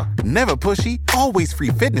upsell. Never pushy, always free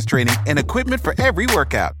fitness training and equipment for every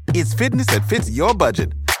workout. It's fitness that fits your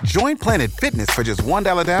budget. Join Planet Fitness for just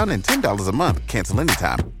 $1 down and $10 a month. Cancel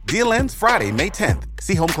anytime. Deal ends Friday, May 10th.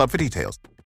 See Home Club for details.